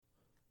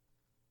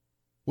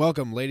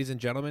Welcome, ladies and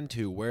gentlemen,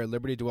 to Where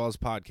Liberty Dwells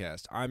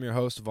podcast. I'm your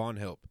host, Vaughn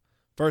Hilp.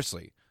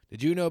 Firstly,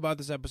 did you know about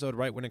this episode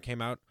right when it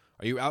came out?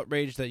 Are you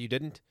outraged that you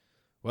didn't?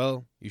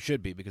 Well, you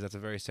should be, because that's a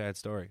very sad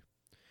story.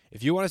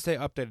 If you want to stay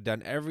updated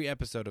on every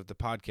episode of the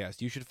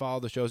podcast, you should follow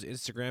the show's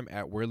Instagram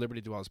at Where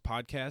Liberty Dwells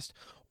Podcast,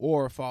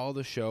 or follow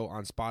the show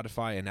on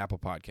Spotify and Apple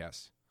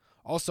Podcasts.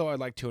 Also, I'd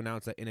like to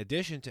announce that in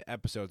addition to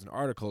episodes and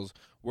articles,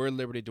 Where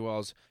Liberty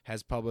Dwells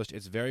has published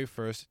its very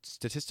first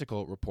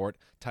statistical report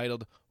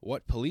titled,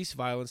 What Police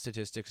Violence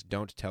Statistics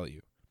Don't Tell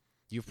You.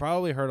 You've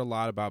probably heard a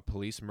lot about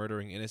police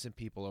murdering innocent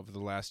people over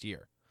the last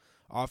year,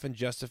 often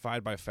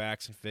justified by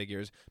facts and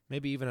figures,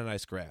 maybe even a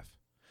nice graph.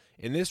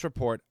 In this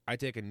report, I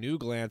take a new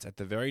glance at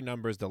the very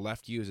numbers the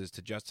left uses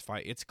to justify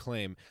its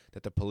claim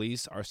that the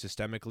police are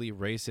systemically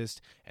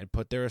racist and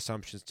put their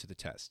assumptions to the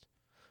test.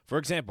 For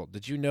example,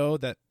 did you know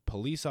that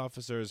police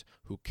officers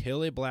who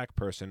kill a black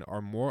person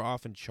are more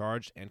often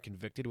charged and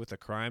convicted with a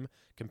crime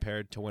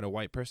compared to when a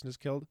white person is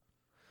killed?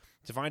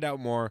 To find out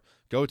more,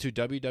 go to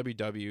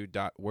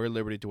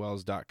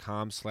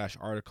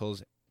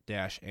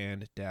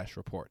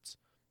www.wherelibertydwells.com/articles-and-reports.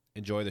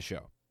 Enjoy the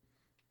show.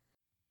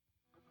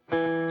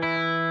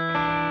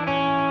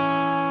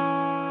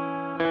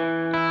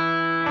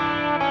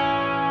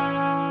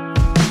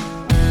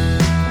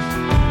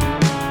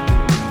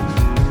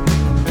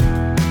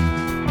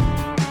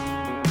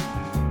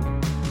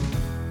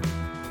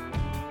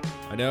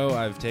 I know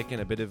I've taken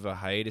a bit of a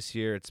hiatus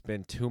here. It's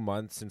been 2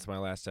 months since my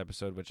last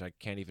episode, which I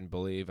can't even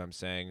believe I'm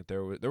saying.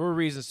 There were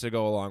reasons to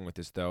go along with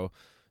this, though.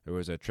 There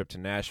was a trip to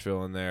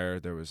Nashville in there.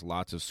 There was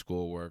lots of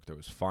schoolwork. There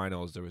was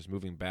finals. There was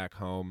moving back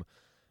home,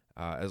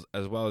 as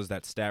well as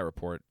that stat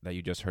report that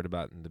you just heard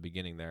about in the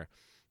beginning there.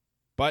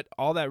 But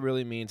all that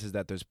really means is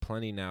that there's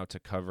plenty now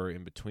to cover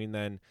in between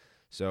then,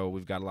 so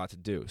we've got a lot to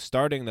do.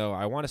 Starting, though,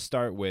 I want to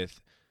start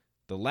with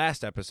the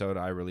last episode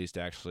I released,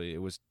 actually.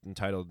 It was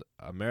entitled,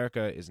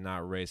 America is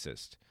Not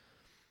Racist.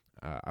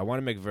 I want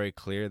to make very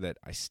clear that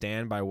I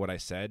stand by what I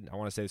said. I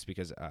want to say this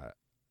because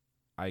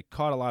I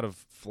caught a lot of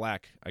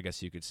flack, I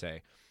guess you could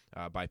say,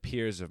 by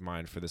peers of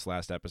mine for this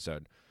last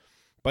episode.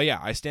 But yeah,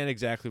 I stand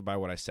exactly by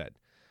what I said.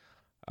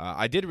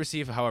 I did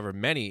receive, however,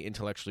 many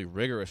intellectually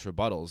rigorous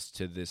rebuttals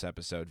to this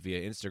episode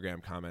via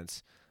Instagram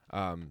comments.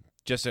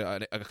 Just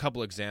a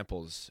couple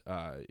examples,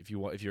 if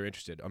you're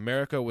interested.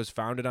 America was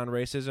founded on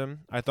racism.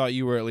 I thought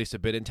you were at least a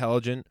bit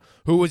intelligent.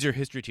 Who was your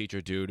history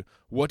teacher, dude?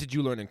 What did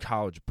you learn in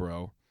college,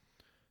 bro?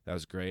 That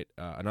was great.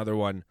 Another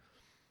one.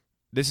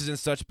 This is in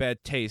such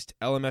bad taste.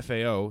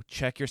 LMFAO,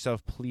 check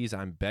yourself, please.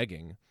 I'm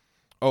begging.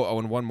 Oh,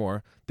 and one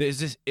more.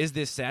 Is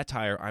this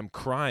satire? I'm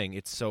crying.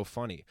 It's so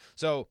funny.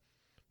 So,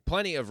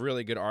 plenty of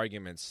really good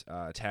arguments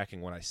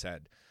attacking what I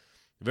said.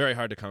 Very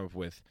hard to come up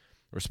with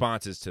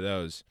responses to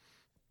those.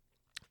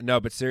 No,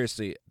 but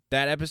seriously,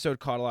 that episode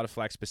caught a lot of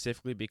flack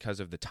specifically because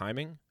of the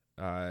timing.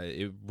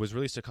 It was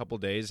released a couple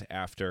days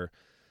after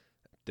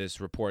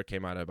this report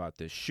came out about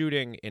this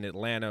shooting in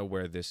Atlanta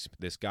where this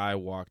guy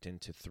walked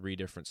into 3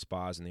 different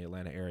spas in the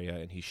Atlanta area,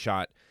 and he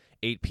shot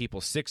 8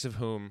 people, 6 of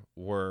whom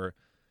were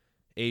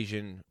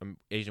Asian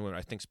women,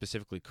 I think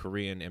specifically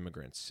Korean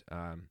immigrants.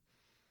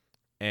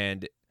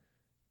 And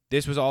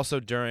this was also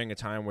during a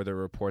time where there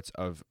were reports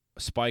of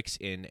spikes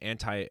in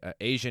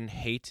anti-Asian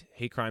hate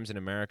crimes in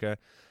America.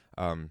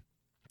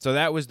 So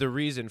that was the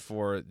reason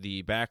for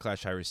the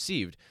backlash I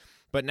received.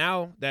 But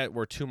now that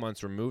we're 2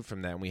 months removed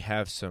from that and we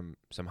have some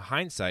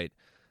hindsight,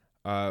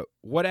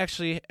 what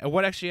actually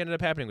ended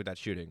up happening with that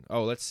shooting?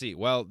 Oh, let's see.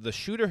 Well, the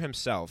shooter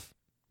himself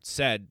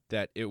said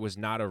that it was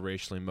not a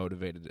racially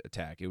motivated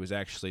attack. It was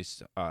actually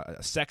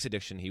a sex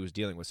addiction he was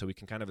dealing with. So we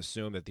can kind of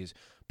assume that these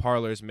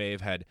parlors may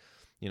have had,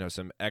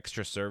 some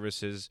extra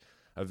services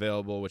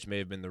available, which may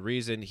have been the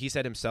reason. He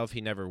said himself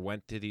he never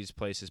went to these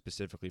places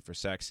specifically for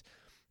sex,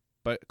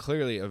 but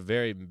clearly a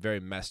very, very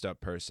messed up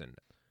person.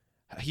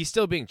 He's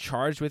still being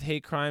charged with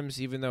hate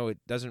crimes, even though it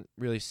doesn't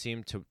really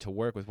seem to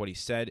work with what he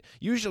said.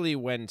 Usually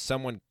when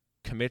someone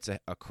commits a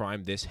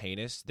crime this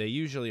heinous, they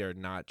usually are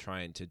not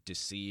trying to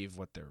deceive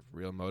what their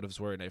real motives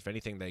were. And if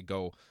anything, they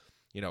go,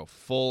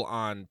 full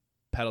on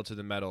pedal to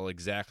the metal,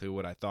 exactly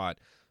what I thought.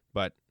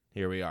 But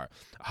here we are.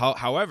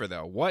 However,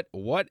 though, what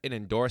an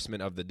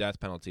endorsement of the death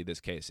penalty this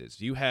case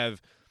is. You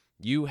have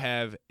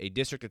a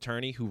district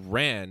attorney who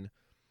ran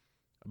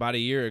about a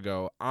year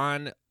ago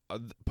on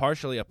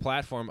partially a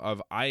platform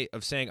of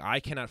saying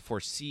I cannot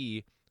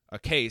foresee a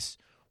case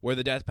where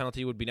the death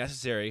penalty would be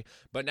necessary,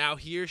 but now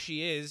here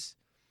she is,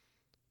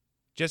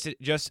 just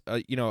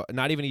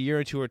not even a year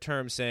into her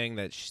term, saying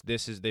that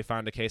they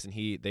found a case and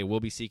they will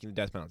be seeking the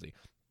death penalty.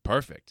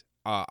 Perfect.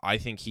 I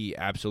think he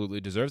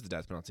absolutely deserves the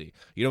death penalty.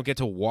 You don't get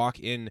to walk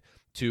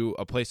into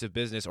a place of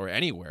business or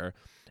anywhere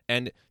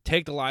and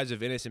take the lives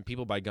of innocent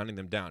people by gunning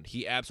them down.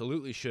 He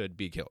absolutely should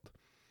be killed.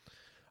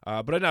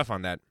 But enough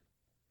on that.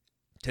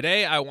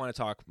 Today, I want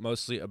to talk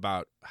mostly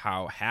about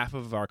how half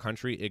of our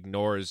country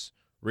ignores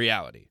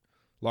reality,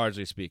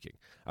 largely speaking.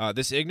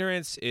 This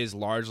ignorance is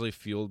largely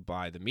fueled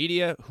by the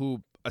media,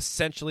 who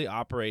essentially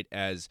operate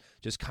as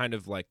just kind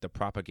of like the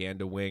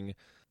propaganda wing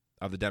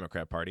of the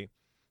Democrat Party.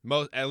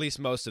 At least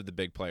most of the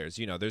big players.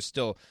 There's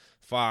still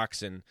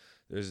Fox and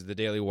there's the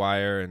Daily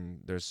Wire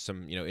and there's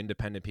some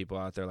independent people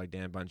out there like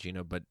Dan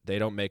Bongino, but they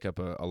don't make up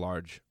a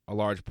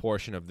large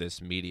portion of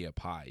this media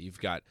pie. You've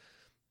got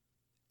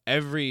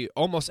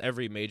almost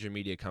every major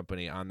media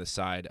company on the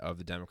side of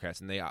the Democrats,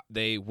 and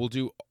they will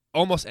do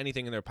almost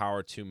anything in their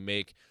power to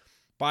make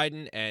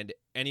Biden and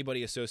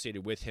anybody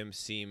associated with him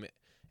seem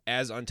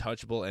as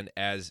untouchable and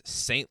as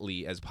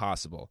saintly as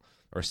possible,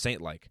 or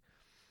saint-like.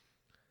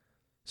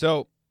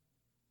 So,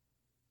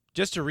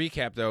 just to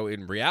recap, though,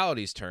 in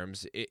reality's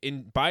terms,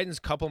 in Biden's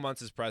couple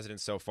months as president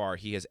so far,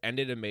 he has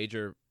ended a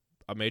major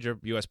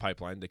U.S.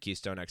 pipeline, the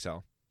Keystone XL.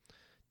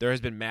 There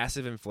has been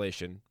massive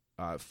inflation,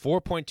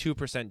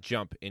 4.2%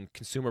 jump in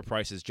consumer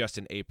prices just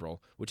in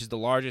April, which is the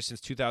largest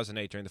since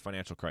 2008 during the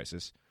financial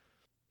crisis.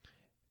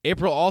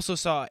 April also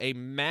saw a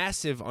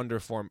massive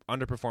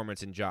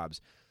underperformance in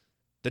jobs.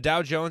 The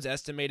Dow Jones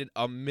estimated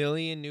 1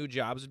 million new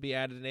jobs would be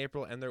added in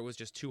April, and there was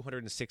just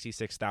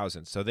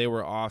 266,000. So they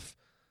were off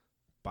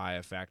by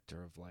a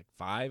factor of like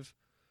 5.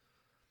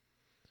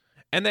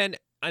 And then,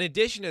 in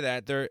addition to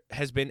that, there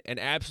has been an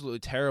absolutely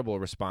terrible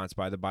response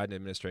by the Biden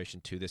administration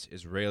to this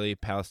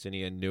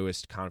Israeli-Palestinian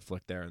newest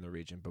conflict there in the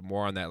region, but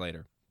more on that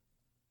later.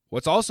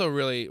 What's also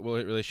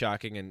really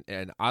shocking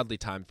and oddly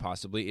timed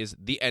possibly is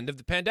the end of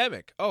the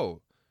pandemic. Oh,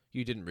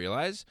 you didn't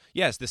realize?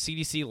 Yes, the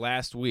CDC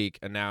last week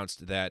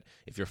announced that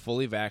if you're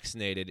fully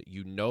vaccinated,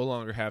 you no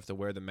longer have to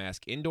wear the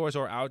mask indoors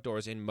or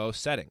outdoors in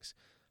most settings.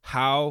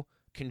 How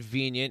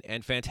convenient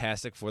and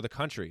fantastic for the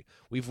country.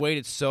 We've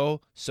waited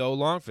so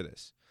long for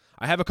this.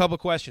 I have a couple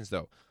questions,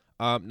 though.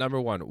 Number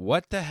one,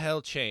 what the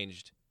hell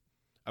changed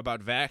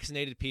about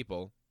vaccinated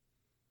people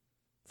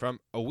from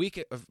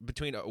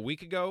between a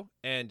week ago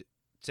and,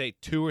 say,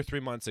 2 or 3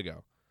 months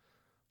ago?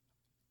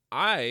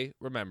 I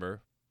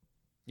remember,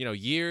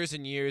 years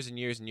and years and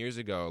years and years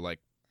ago, like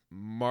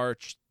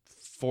March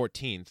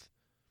 14th,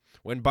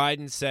 when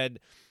Biden said,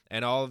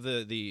 and all of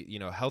the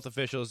health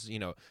officials,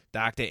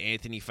 Dr.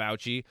 Anthony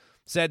Fauci,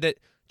 said that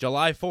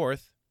July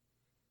 4th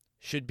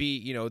should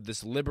be,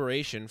 this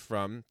liberation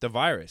from the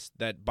virus.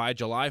 That by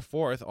July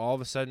 4th, all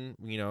of a sudden,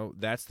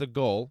 that's the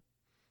goal,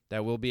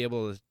 that we'll be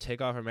able to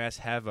take off our masks,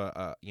 have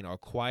a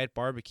quiet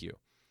barbecue.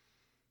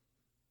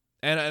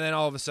 And then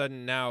all of a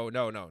sudden, now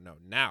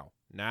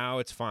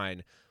it's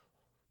fine.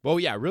 Well,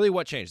 yeah, really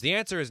what changed? The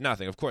answer is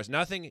nothing. Of course,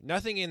 nothing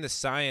in the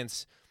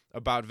science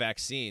about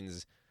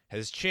vaccines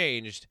has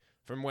changed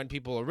from when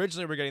people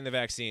originally were getting the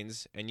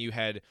vaccines, and you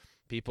had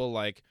people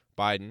like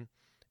Biden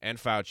and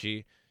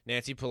Fauci,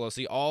 Nancy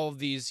Pelosi, all of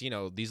these,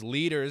 these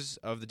leaders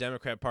of the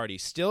Democrat Party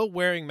still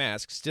wearing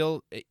masks,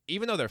 still,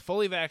 even though they're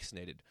fully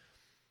vaccinated.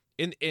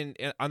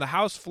 On the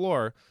House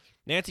floor,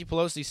 Nancy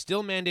Pelosi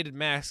still mandated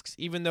masks,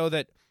 even though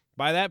that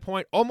by that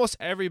point, almost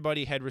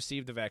everybody had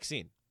received the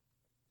vaccine.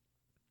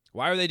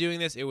 Why are they doing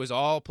this? It was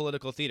all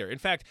political theater. In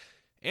fact,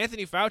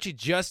 Anthony Fauci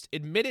just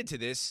admitted to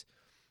this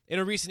in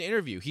a recent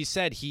interview. He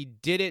said he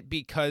did it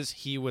because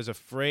he was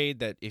afraid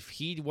that if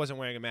he wasn't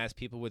wearing a mask,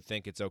 people would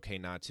think it's okay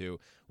not to,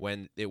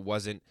 when it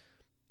wasn't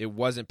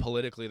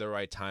politically the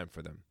right time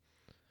for them.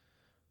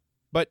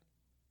 But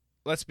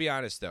let's be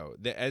honest, though,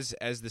 as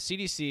the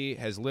CDC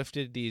has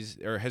lifted these,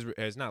 or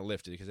has not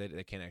lifted because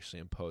they can't actually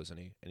impose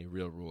any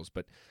real rules,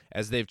 but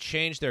as they've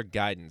changed their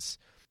guidance,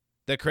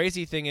 the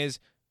crazy thing is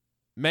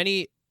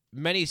many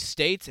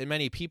states and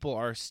many people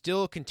are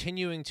still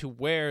continuing to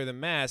wear the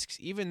masks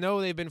even though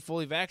they've been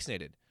fully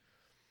vaccinated.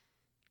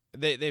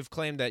 They've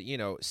claimed that,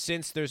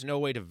 since there's no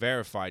way to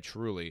verify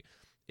truly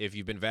if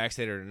you've been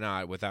vaccinated or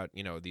not without,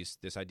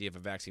 this idea of a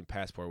vaccine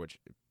passport, which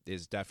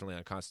is definitely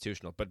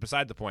unconstitutional. But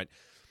beside the point,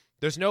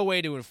 there's no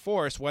way to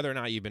enforce whether or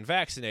not you've been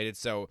vaccinated.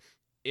 So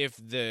if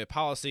the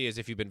policy is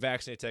if you've been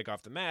vaccinated, take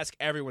off the mask,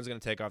 everyone's going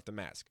to take off the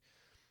mask.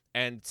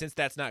 And since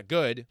that's not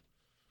good,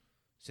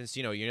 since,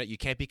 you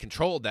can't be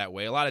controlled that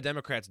way, a lot of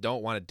Democrats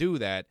don't want to do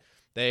that.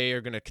 They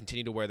are going to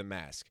continue to wear the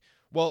mask.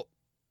 Well,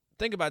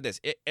 think about this.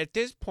 At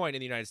this point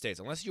in the United States,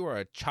 unless you are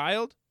a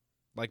child,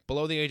 like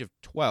below the age of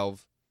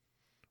 12,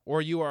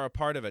 or you are a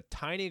part of a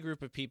tiny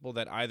group of people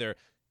that either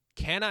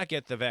cannot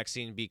get the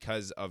vaccine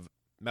because of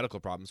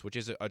medical problems, which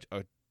is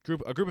a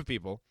group of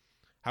people,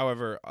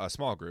 however, a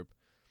small group,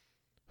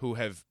 who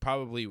have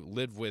probably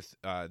lived with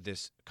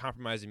this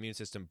compromised immune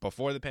system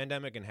before the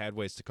pandemic and had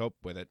ways to cope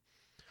with it,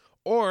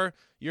 or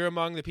you're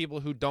among the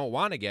people who don't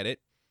want to get it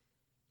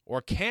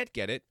or can't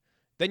get it,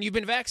 then you've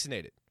been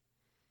vaccinated.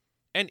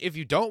 And if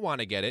you don't want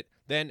to get it,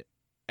 then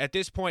at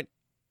this point,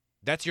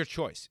 that's your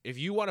choice. If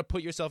you want to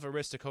put yourself at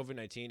risk to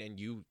COVID-19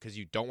 and because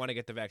you don't want to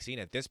get the vaccine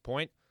at this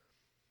point,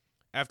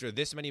 after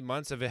this many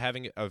months of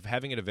having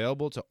it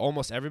available to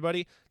almost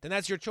everybody, then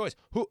that's your choice.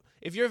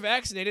 If you're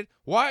vaccinated,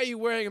 why are you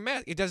wearing a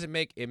mask?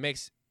 It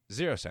makes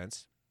zero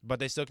sense, but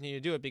they still continue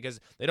to do it because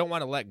they don't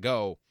want to let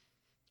go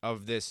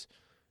of this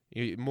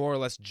more or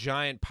less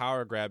giant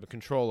power grab and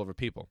control over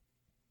people.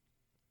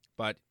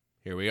 But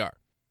here we are.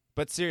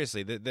 But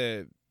seriously,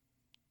 the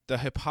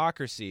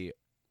hypocrisy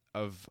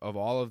of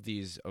all of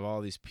these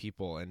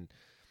people, and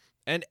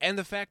And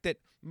the fact that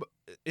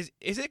is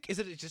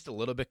it just a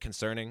little bit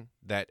concerning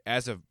that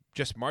as of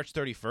just March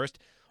 31st,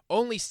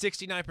 only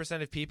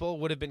 69% of people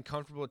would have been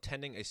comfortable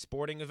attending a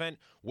sporting event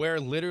where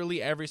literally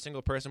every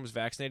single person was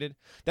vaccinated.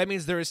 That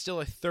means there is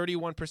still a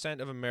 31%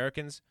 of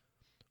Americans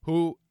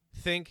who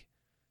think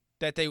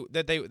that they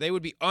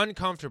would be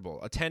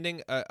uncomfortable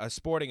attending a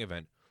sporting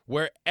event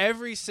where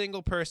every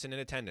single person in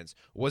attendance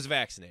was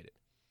vaccinated.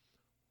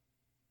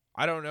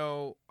 I don't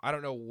know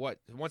what,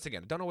 once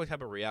again, I don't know what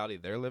type of reality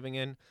they're living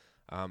in,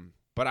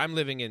 but I'm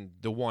living in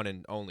the one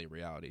and only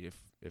reality,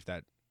 if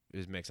that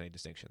makes any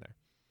distinction there.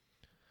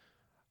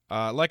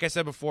 Like I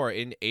said before,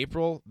 in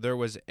April, there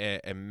was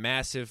a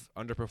massive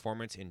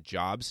underperformance in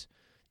jobs.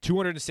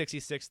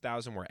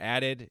 266,000 were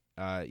added,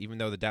 even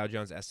though the Dow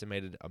Jones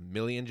estimated 1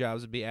 million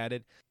jobs would be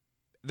added.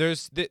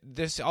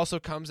 This also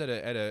comes at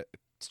a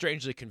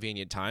strangely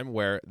convenient time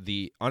where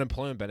the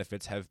unemployment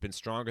benefits have been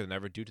stronger than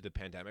ever due to the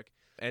pandemic.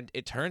 And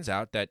it turns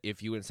out that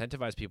if you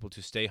incentivize people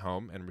to stay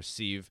home and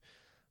receive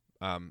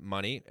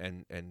money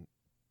and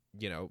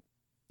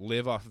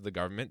live off of the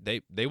government,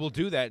 they will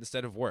do that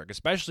instead of work,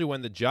 especially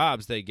when the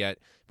jobs they get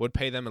would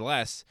pay them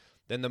less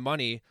than the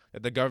money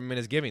that the government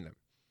is giving them.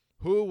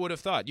 Who would have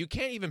thought? You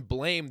can't even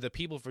blame the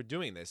people for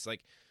doing this.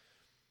 Like,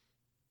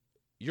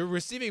 you're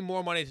receiving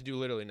more money to do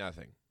literally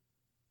nothing.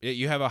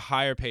 You have a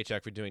higher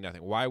paycheck for doing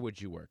nothing. Why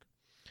would you work?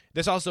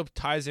 This also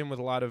ties in with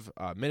a lot of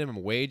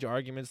minimum wage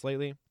arguments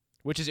lately,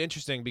 which is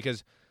interesting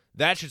because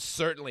that should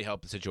certainly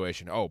help the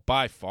situation. Oh,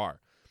 by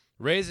far.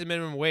 Raise the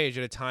minimum wage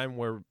at a time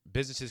where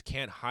businesses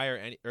can't hire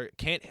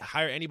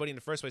anybody in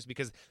the first place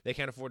because they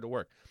can't afford to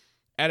work.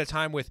 At a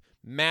time with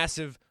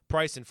massive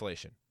price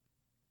inflation.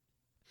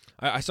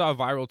 I saw a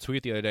viral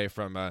tweet the other day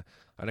from an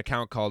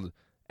account called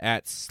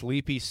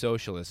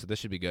 @SleepySocialist, so this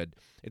should be good.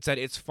 It said,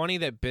 "It's funny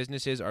that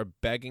businesses are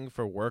begging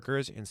for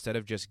workers instead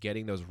of just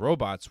getting those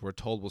robots we're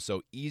told will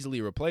so easily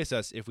replace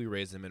us if we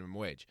raise the minimum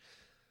wage."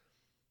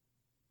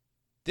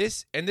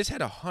 This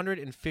had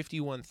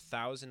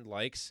 151,000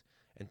 likes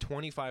and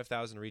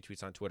 25,000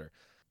 retweets on Twitter.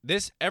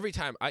 This, every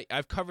time,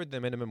 I've covered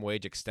the minimum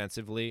wage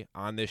extensively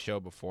on this show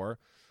before.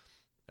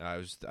 It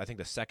was, I think,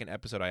 the second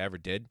episode I ever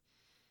did.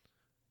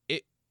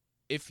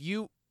 If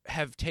you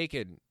have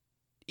taken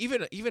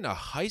even a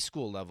high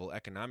school level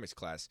economics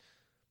class,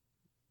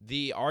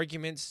 the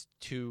arguments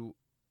to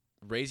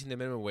raising the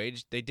minimum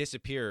wage, they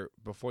disappear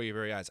before your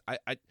very eyes.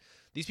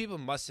 These people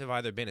must have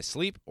either been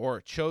asleep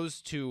or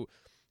chose to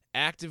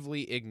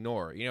actively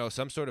ignore,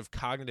 some sort of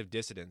cognitive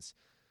dissonance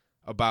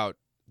about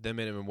the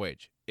minimum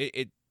wage.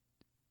 It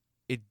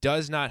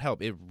does not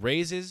help. It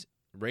raises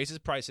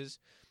prices.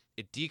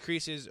 It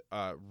decreases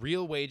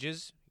real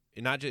wages.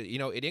 Not just,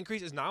 it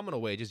increases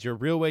nominal wages. Your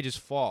real wages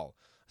fall,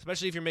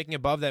 especially if you're making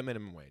above that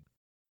minimum wage.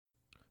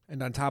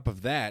 And on top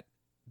of that,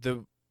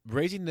 the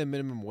raising the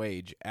minimum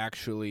wage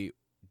actually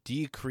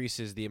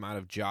decreases the amount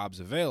of jobs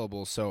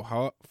available.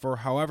 So for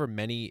however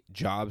many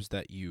jobs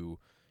that you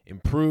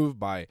improve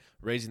by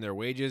raising their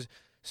wages,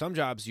 some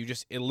jobs you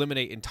just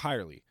eliminate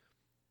entirely.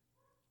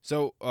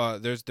 So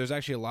there's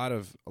actually a lot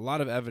of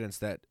evidence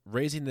that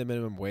raising the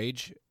minimum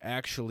wage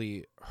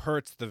actually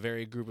hurts the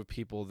very group of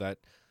people that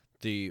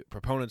the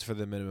proponents for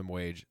the minimum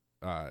wage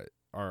are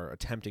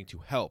attempting to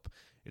help.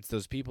 It's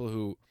those people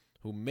who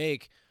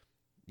make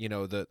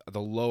the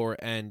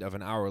lower end of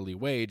an hourly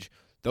wage.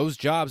 Those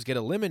jobs get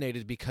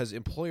eliminated because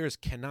employers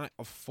cannot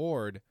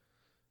afford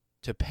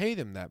to pay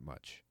them that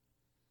much.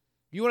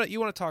 You want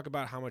to talk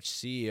about how much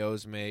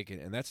CEOs make,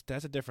 and that's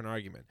a different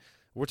argument.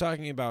 We're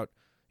talking about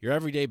your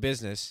everyday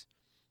business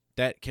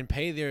that can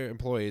pay their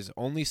employees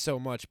only so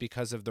much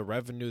because of the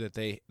revenue that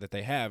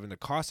they have and the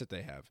cost that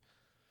they have.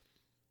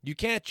 You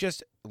can't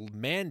just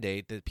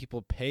mandate that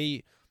people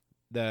pay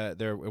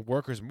their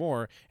workers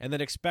more and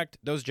then expect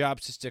those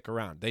jobs to stick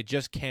around. They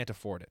just can't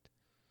afford it.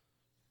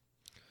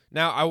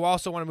 Now, I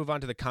also want to move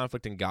on to the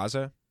conflict in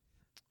Gaza.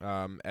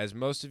 As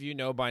most of you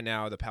know by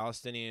now, the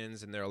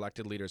Palestinians and their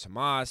elected leaders,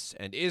 Hamas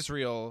and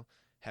Israel,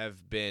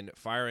 have been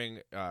firing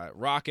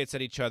rockets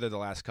at each other the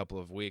last couple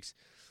of weeks.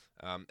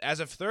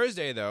 As of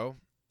Thursday, though,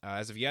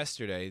 as of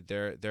yesterday,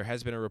 there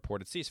has been a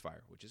reported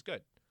ceasefire, which is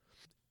good.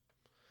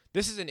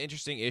 This is an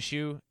interesting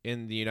issue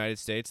in the United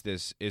States,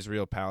 this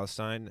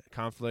Israel-Palestine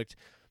conflict,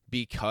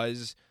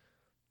 because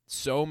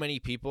so many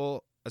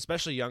people,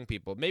 especially young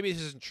people, maybe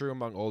this isn't true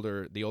among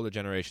the older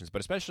generations,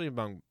 but especially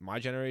among my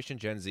generation,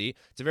 Gen Z,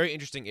 it's a very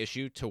interesting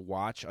issue to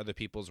watch other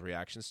people's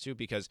reactions to,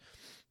 because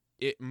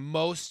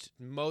most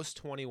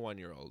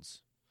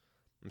 21-year-olds,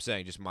 I'm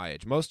saying just my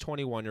age, most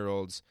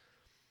 21-year-olds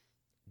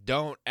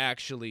don't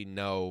actually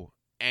know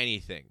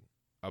anything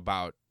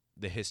about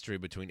the history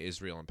between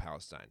Israel and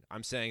Palestine.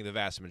 I'm saying the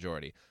vast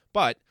majority.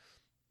 But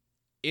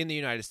in the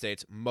United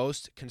States,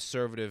 most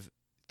conservative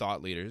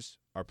thought leaders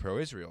are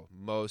pro-Israel.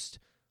 Most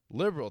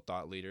liberal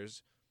thought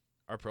leaders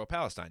are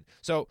pro-Palestine.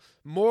 So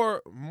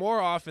more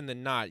often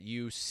than not,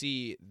 you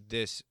see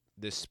this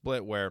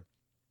split where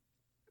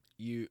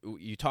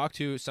you talk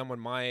to someone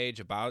my age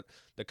about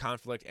the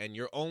conflict, and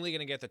you're only going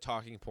to get the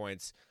talking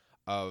points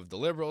of the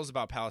liberals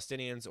about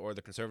Palestinians or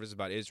the conservatives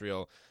about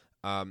Israel.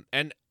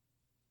 And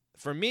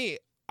for me,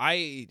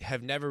 I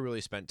have never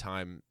really spent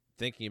time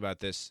thinking about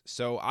this,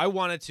 so I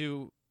wanted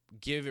to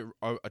give it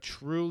a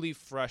truly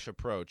fresh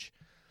approach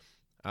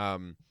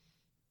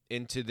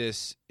into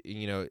this,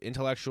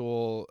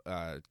 intellectual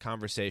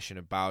conversation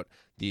about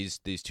these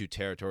two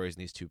territories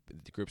and these two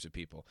groups of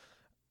people.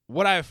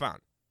 What I have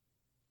found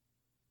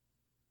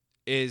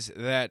is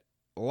that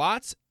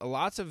lots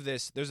of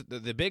this, there's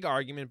the big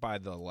argument by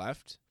the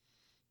left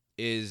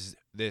is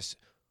this,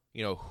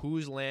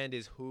 whose land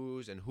is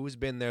whose and who's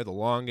been there the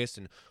longest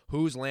and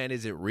whose land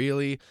is it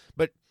really.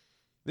 But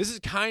this is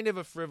kind of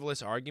a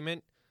frivolous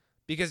argument,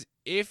 because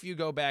if you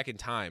go back in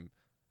time,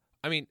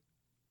 I mean,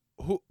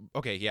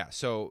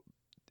 so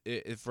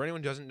if for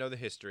anyone who doesn't know the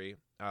history,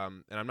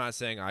 and I'm not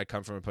saying I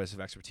come from a place of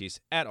expertise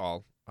at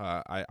all,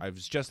 I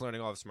was just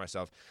learning all this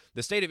myself.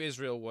 The State of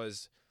Israel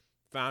was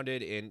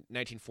founded in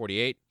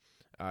 1948.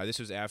 This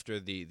was after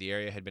the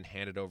area had been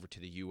handed over to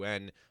the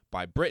UN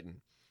by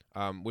Britain,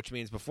 which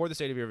means before the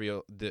State of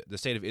Israel, the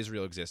State of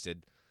Israel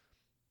existed,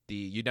 the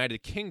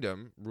United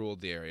Kingdom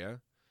ruled the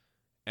area,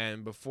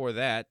 and before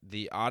that,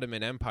 the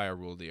Ottoman Empire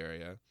ruled the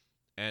area,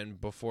 and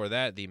before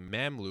that, the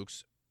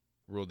Mamluks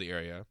ruled the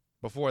area.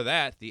 Before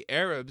that, the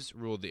Arabs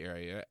ruled the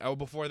area.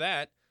 Before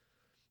that,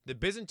 the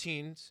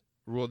Byzantines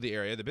ruled the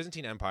area, the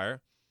Byzantine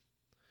Empire.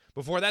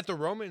 Before that, the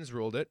Romans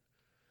ruled it.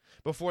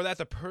 Before that,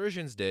 the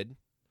Persians did.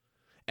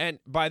 And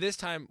by this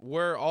time,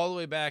 we're all the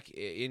way back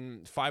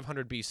in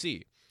 500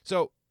 BC.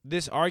 So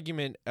this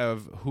argument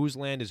of whose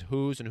land is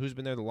whose and who's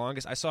been there the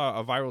longest, I saw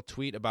a viral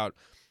tweet about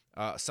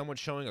someone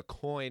showing a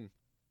coin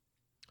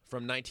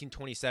from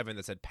 1927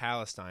 that said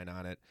Palestine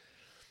on it,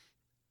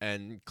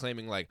 and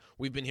claiming, like,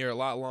 we've been here a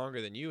lot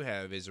longer than you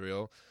have,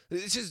 Israel.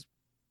 This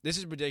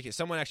is ridiculous.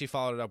 Someone actually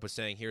followed it up with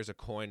saying, here's a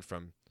coin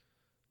from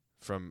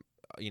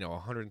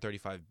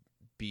 135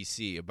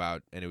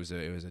 BC and it was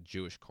a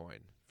Jewish coin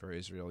for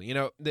Israel.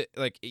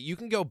 You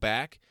can go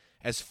back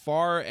as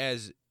far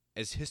as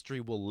history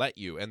will let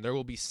you, and there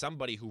will be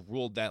somebody who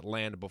ruled that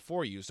land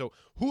before you. So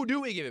who do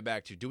we give it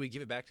back to? Do we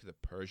give it back to the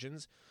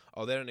Persians?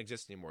 Oh, they don't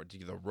exist anymore. Do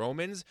the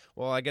Romans?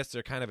 Well, I guess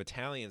they're kind of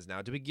Italians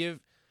now. Do we give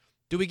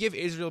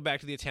Israel back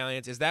to the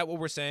Italians? Is that what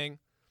we're saying?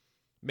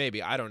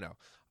 Maybe. I don't know.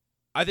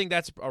 I think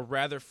that's a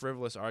rather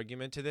frivolous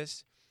argument to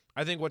this.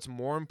 I think what's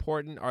more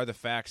important are the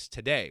facts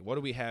today. What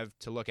do we have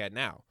to look at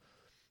now?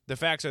 The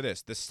facts are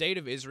this. The State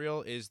of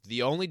Israel is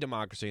the only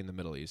democracy in the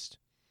Middle East.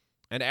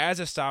 And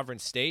as a sovereign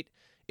state,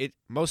 it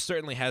most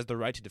certainly has the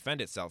right to defend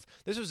itself.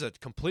 This was a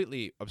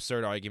completely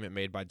absurd argument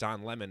made by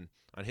Don Lemon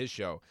on his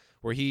show,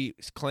 where he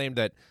claimed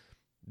that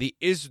the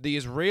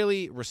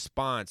Israeli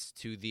response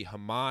to the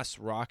Hamas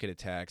rocket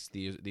attacks,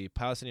 the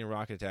Palestinian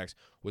rocket attacks,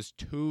 was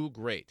too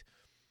great.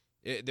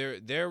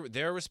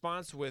 Their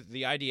response with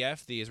the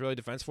IDF, the Israeli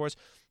Defense Force,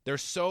 they're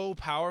so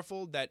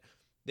powerful that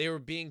they were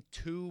being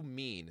too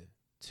mean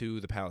to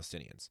the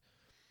Palestinians.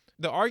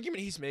 The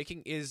argument he's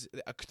making is,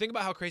 think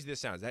about how crazy this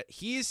sounds, that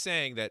he is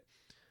saying that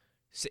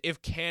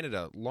if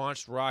Canada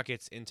launched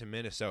rockets into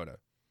Minnesota,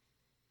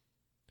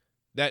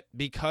 that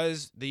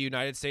because the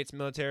United States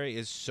military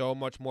is so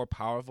much more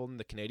powerful than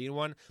the Canadian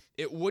one,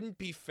 it wouldn't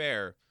be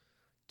fair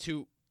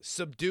to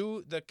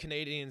subdue the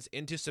Canadians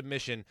into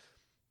submission,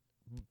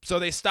 so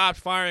they stopped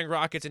firing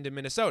rockets into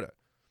Minnesota.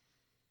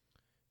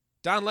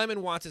 Don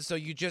Lemon wants it so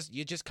you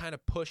just kind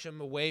of push them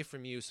away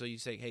from you, so you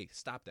say, hey,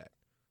 stop that.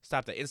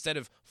 Stop that. Instead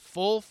of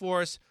full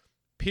force,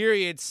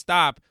 period,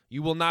 stop,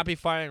 you will not be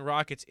firing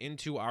rockets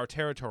into our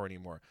territory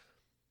anymore.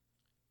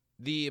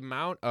 The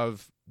amount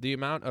of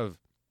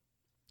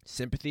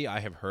sympathy I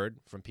have heard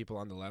from people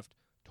on the left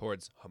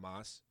towards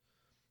Hamas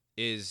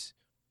is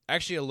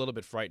actually a little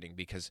bit frightening,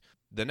 because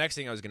the next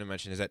thing I was going to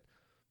mention is that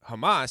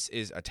Hamas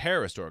is a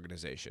terrorist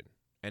organization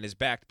and is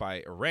backed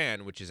by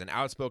Iran, which is an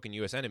outspoken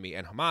U.S. enemy,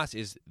 and Hamas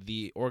is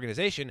the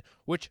organization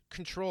which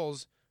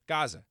controls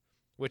Gaza,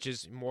 which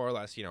is more or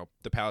less,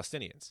 the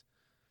Palestinians.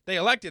 They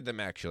elected them,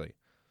 actually.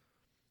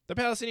 The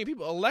Palestinian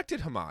people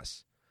elected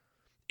Hamas.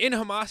 In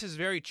Hamas's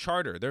very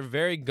charter, their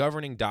very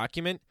governing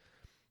document,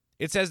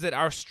 it says that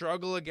our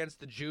struggle against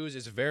the Jews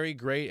is very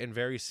great and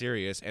very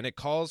serious, and it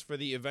calls for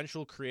the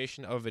eventual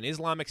creation of an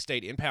Islamic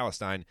state in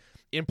Palestine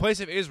in place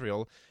of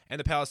Israel and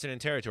the Palestinian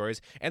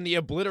territories, and the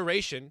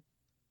obliteration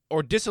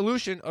or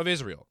dissolution of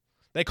Israel.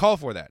 They call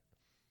for that.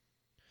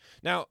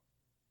 Now,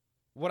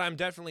 what I'm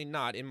definitely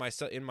not in my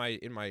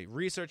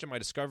research and my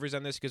discoveries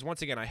on this, because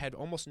once again, I had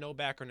almost no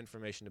background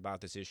information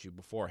about this issue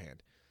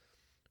beforehand.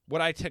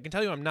 What I can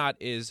tell you I'm not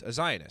is a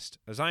Zionist.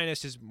 A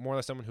Zionist is more or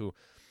less someone who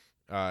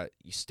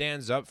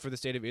stands up for the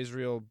state of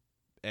Israel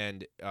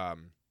and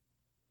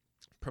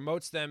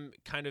promotes them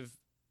kind of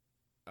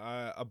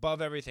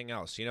above everything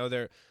else.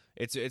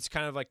 It's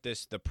kind of like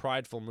the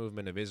prideful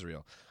movement of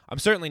Israel. I'm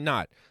certainly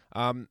not.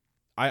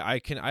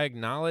 I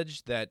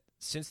acknowledge that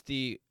since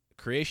the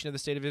creation of the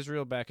state of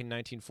Israel back in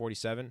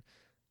 1947,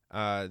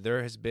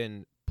 there has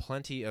been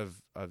plenty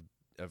of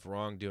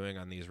wrongdoing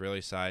on the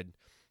Israeli side.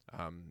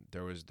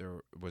 There was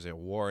a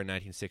war in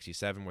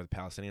 1967 where the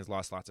Palestinians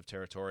lost lots of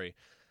territory.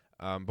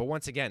 But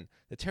once again,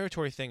 the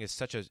territory thing is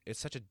such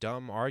a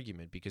dumb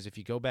argument, because if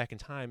you go back in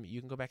time, you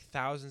can go back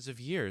thousands of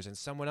years, and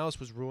someone else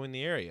was ruling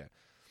the area.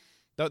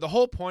 The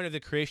whole point of the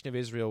creation of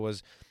Israel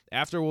was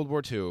after World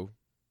War II,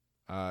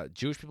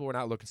 Jewish people were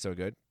not looking so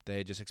good. They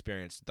had just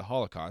experienced the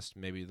Holocaust,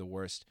 maybe the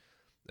worst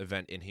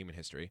event in human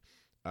history.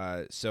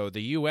 So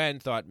the UN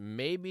thought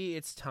maybe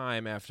it's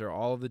time, after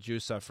all of the Jew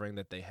suffering,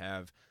 that they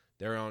have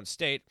their own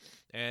state.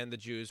 And the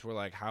Jews were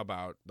like, how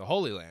about the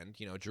Holy Land,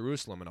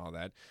 Jerusalem and all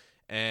that.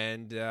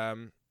 And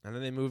then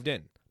they moved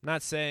in. I'm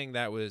not saying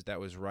that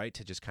was right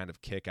to just kind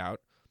of kick out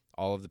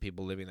all of the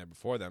people living there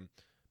before them.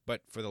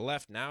 But for the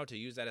left now to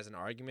use that as an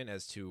argument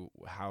as to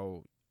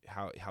how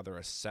they're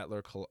a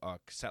settler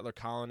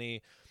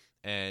colony,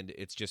 and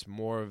it's just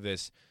more of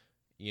this,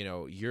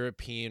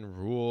 European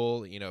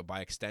rule,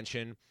 by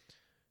extension,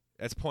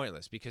 that's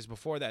pointless. Because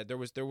before that, there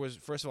was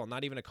first of all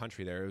not even a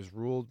country there. It was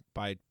ruled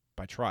by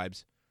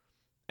tribes,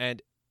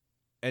 and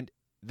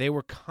they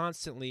were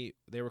constantly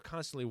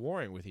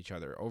warring with each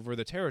other over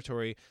the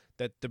territory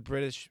that the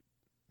British,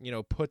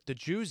 put the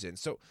Jews in.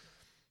 So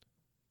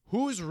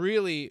whose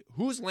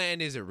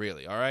land is it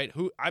really? All right,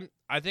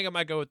 I think I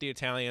might go with the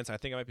Italians. I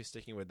think I might be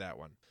sticking with that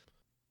one.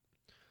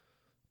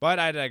 But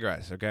I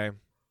digress. Okay,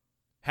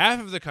 half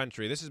of the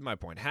country. This is my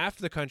point. Half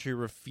of the country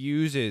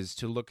refuses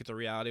to look at the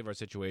reality of our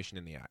situation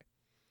in the eye.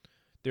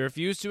 They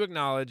refuse to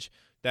acknowledge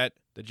that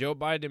the Joe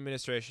Biden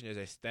administration is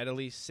a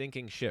steadily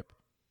sinking ship.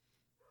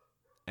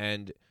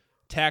 And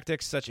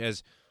tactics such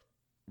as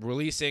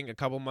releasing a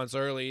couple months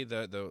early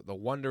the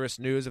wondrous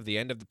news of the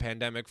end of the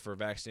pandemic for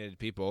vaccinated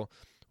people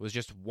was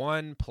just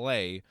one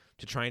play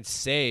to try and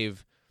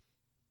save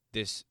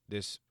this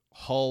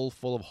hull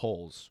full of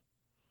holes.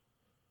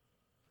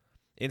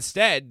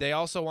 Instead, they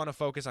also want to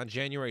focus on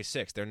January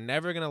 6th. They're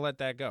never going to let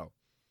that go.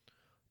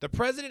 The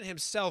president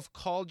himself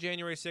called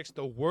January 6th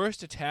the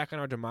worst attack on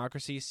our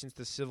democracy since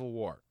the Civil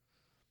War.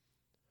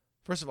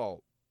 First of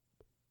all,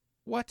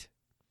 what?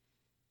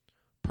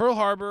 Pearl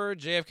Harbor,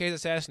 JFK's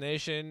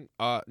assassination,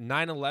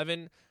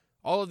 9/11,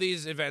 all of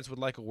these events would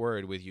like a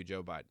word with you,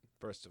 Joe Biden.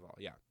 First of all,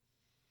 yeah.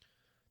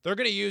 They're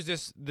going to use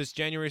this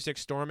January 6th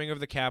storming of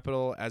the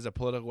Capitol as a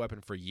political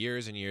weapon for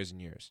years and years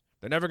and years.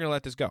 They're never going to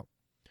let this go.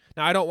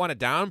 Now, I don't want to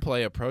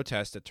downplay a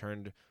protest that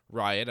turned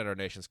riot at our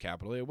nation's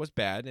capital. It was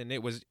bad, and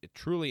it was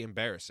truly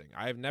embarrassing.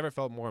 I have never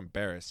felt more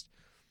embarrassed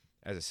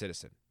as a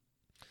citizen.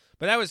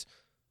 But that was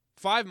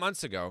 5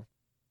 months ago,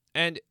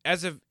 and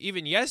as of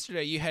even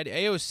yesterday, you had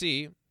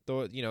AOC,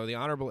 the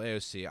Honorable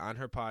AOC, on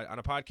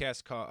a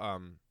podcast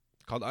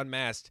called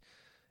Unmasked.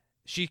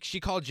 She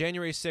called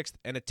January 6th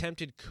an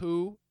attempted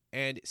coup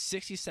and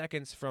 60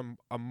 seconds from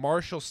a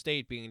martial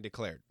state being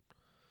declared.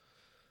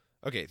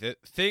 Okay, the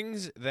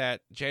things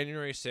that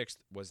January 6th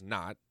was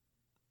not,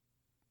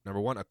 number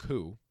one, a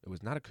coup. It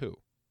was not a coup.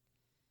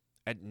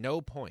 At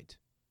no point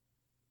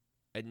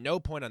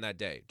on that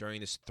day,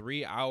 during this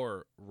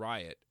 3-hour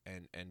riot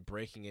and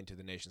breaking into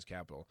the nation's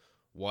capital,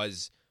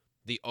 was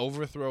the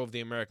overthrow of the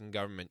American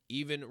government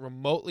even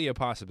remotely a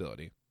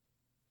possibility.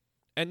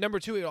 And number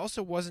two, it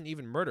also wasn't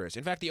even murderous.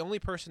 In fact, the only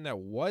person that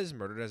was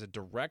murdered as a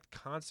direct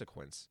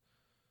consequence,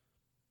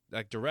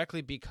 like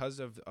directly because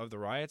of the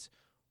riots,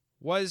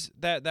 was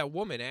that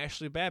woman,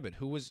 Ashley Babbitt,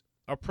 who was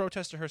a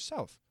protester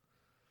herself.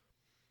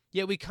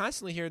 Yet we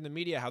constantly hear in the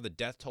media how the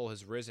death toll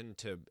has risen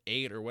to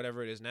 8 or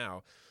whatever it is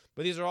now.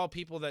 But these are all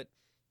people that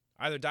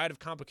either died of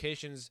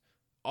complications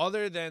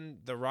other than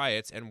the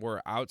riots and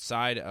were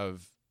outside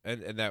of,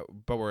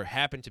 but were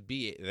happened to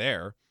be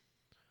there,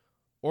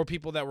 or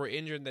people that were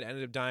injured that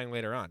ended up dying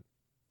later on.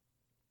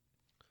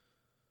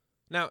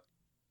 Now,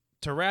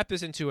 to wrap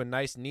this into a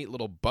nice, neat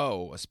little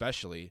bow,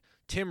 especially,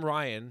 Tim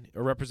Ryan,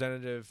 a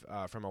representative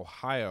from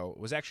Ohio,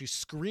 was actually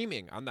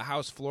screaming on the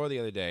House floor the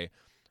other day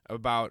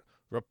about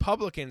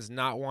Republicans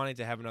not wanting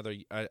to have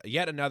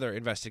yet another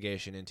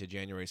investigation into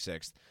January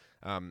 6th,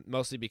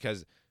 mostly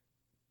because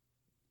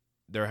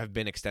there have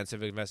been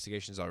extensive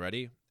investigations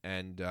already,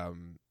 and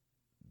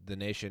the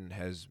nation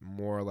has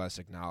more or less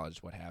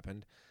acknowledged what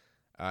happened,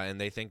 and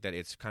they think that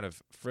it's kind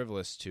of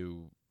frivolous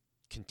to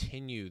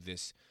continue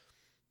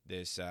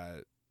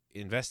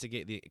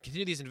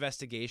continue these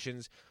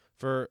investigations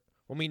for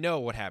when we know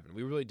what happened.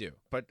 We really do.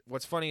 But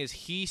what's funny is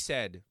he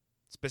said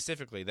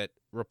specifically that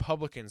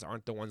Republicans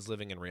aren't the ones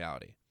living in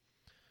reality.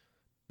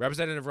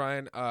 Representative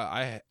Ryan,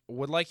 I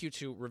would like you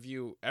to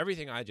review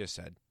everything I just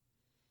said.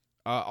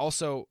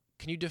 Also,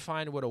 can you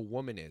define what a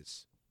woman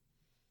is?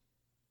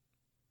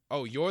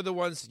 Oh, you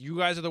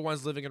guys are the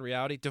ones living in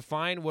reality?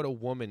 Define what a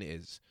woman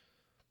is.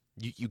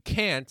 You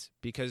can't,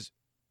 because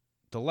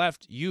the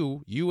left,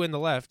 you and the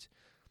left,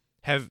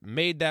 have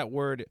made that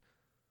word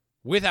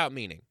without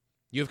meaning.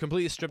 You have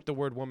completely stripped the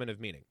word woman of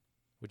meaning,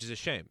 which is a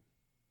shame,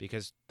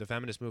 because the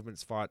feminist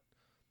movement's fought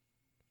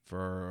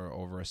for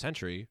over a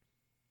century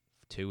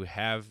to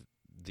have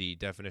the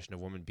definition of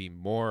woman be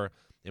more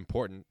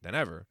important than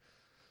ever.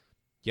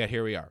 Yet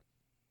here we are.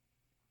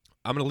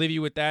 I'm going to leave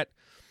you with that.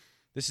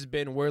 This has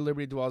been Where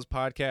Liberty Dwells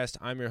podcast.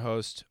 I'm your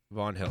host,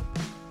 Vaughn Hill.